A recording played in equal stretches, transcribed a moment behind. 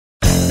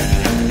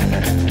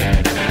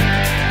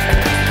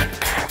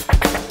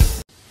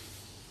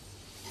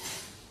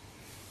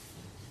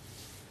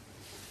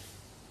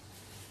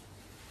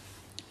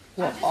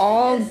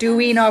all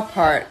doing our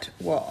part.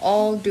 We're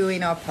all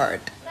doing our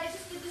part. But I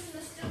just did this in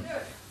the still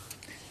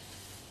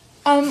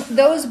dirt.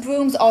 Those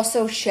brooms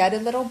also shed a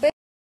little bit.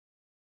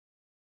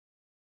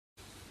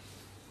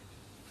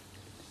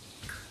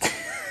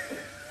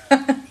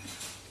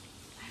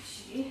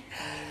 Actually,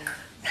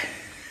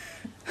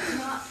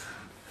 not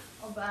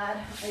a bad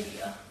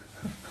idea.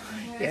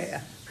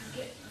 Yeah.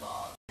 Get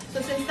involved.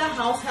 So since the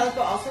house help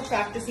are also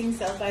practicing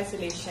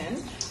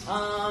self-isolation,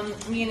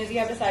 me and Izzy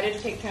have decided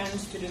to take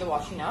turns to do the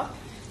washing up.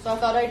 So I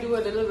thought I'd do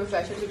a little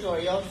refresher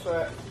tutorial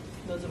for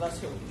those of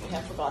us who may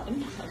have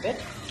forgotten a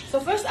bit. So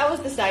first I was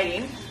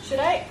deciding, should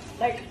I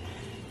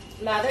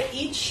lather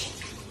each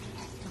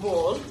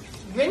bowl,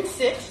 rinse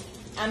it,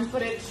 and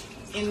put it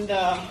in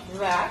the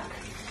rack?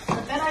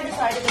 But then I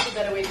decided there's a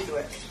better way to do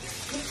it.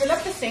 Just fill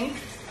up the sink,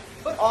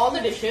 put all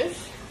the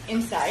dishes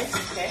inside,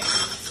 okay?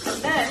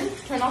 Then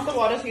turn off the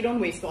water so you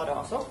don't waste water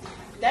also.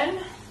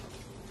 Then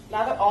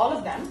lather all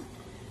of them,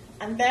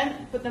 and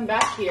then put them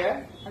back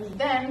here, and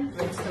then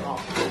rinse them all.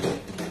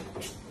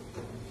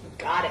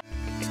 Got it.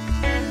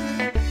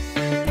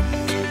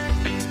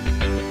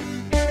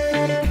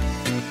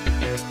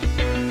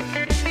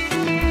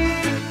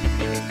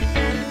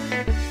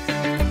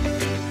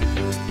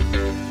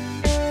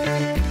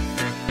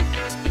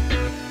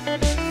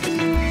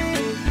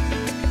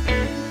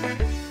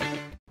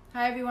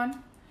 Hi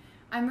everyone.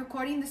 I'm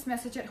recording this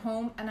message at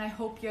home and I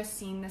hope you're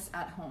seeing this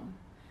at home.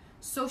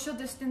 Social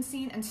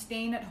distancing and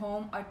staying at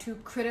home are two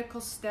critical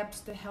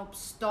steps to help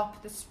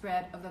stop the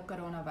spread of the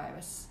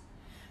coronavirus.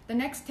 The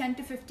next 10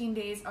 to 15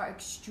 days are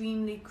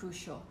extremely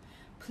crucial.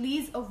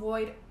 Please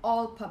avoid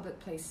all public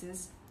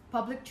places,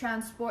 public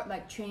transport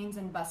like trains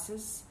and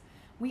buses.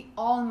 We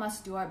all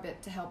must do our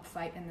bit to help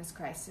fight in this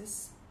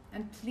crisis.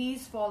 And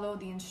please follow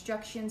the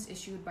instructions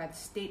issued by the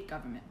state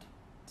government.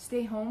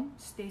 Stay home,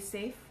 stay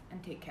safe,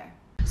 and take care.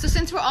 So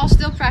since we're all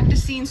still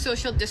practicing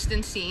social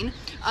distancing,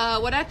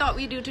 what I thought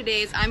we'd do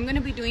today is I'm going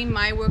to be doing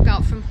my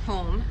workout from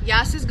home.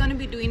 Yas is going to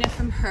be doing it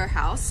from her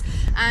house.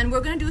 And we're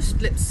going to do a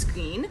split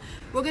screen.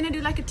 We're going to do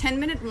like a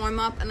 10-minute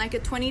warm-up and like a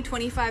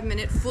 20-25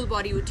 minute full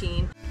body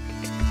routine.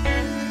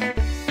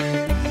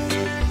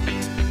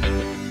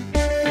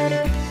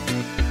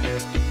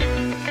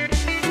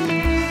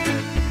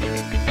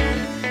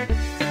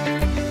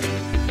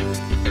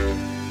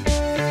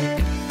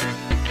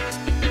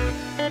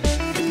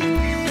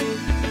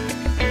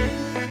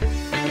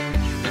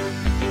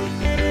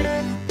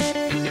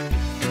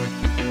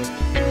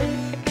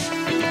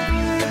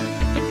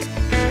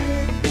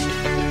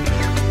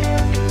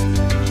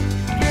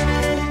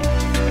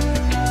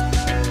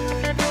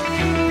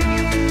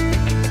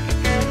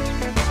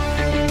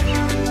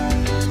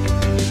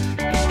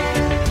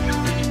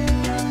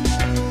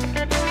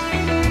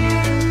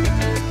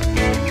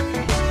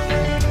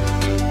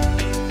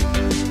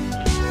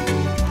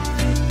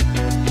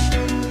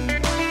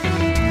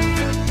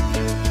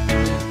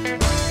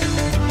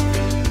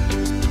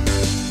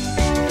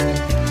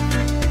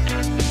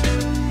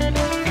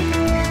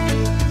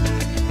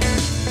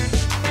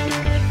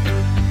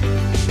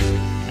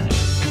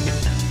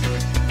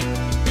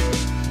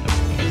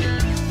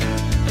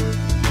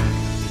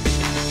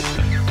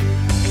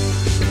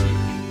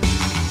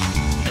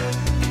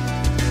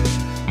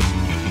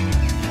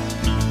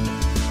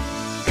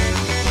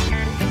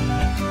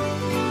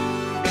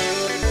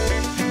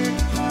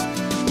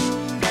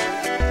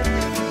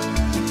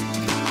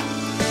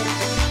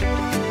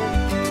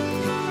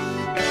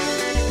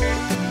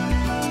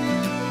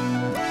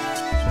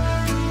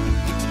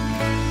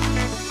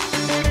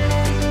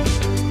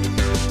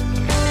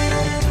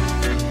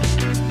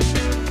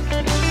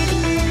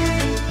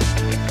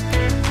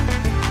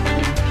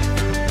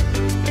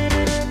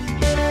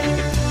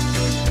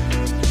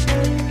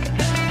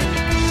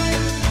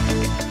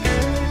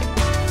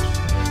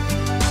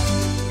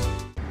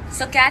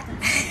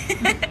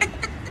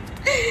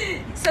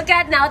 So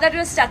Kat, now that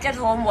we're stuck at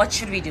home, what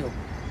should we do?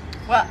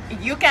 Well,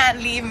 you can't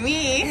leave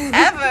me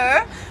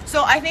ever.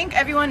 So I think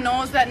everyone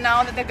knows that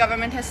now that the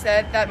government has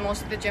said that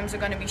most of the gyms are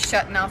going to be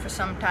shut now for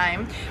some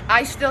time.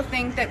 I still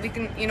think that we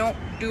can,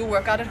 do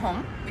workout at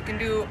home. We can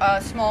do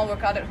a small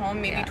workout at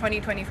home, maybe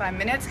 20-25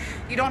 minutes.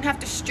 You don't have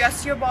to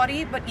stress your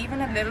body, but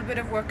even a little bit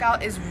of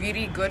workout is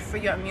really good for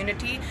your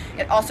immunity.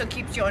 It also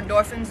keeps your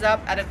endorphins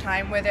up at a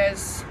time where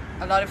there's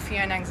a lot of fear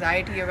and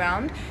anxiety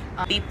around.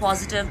 Be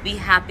positive, be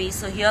happy.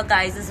 So here,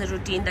 guys, is a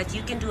routine that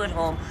you can do at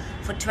home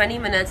for 20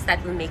 minutes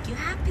that will make you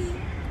happy.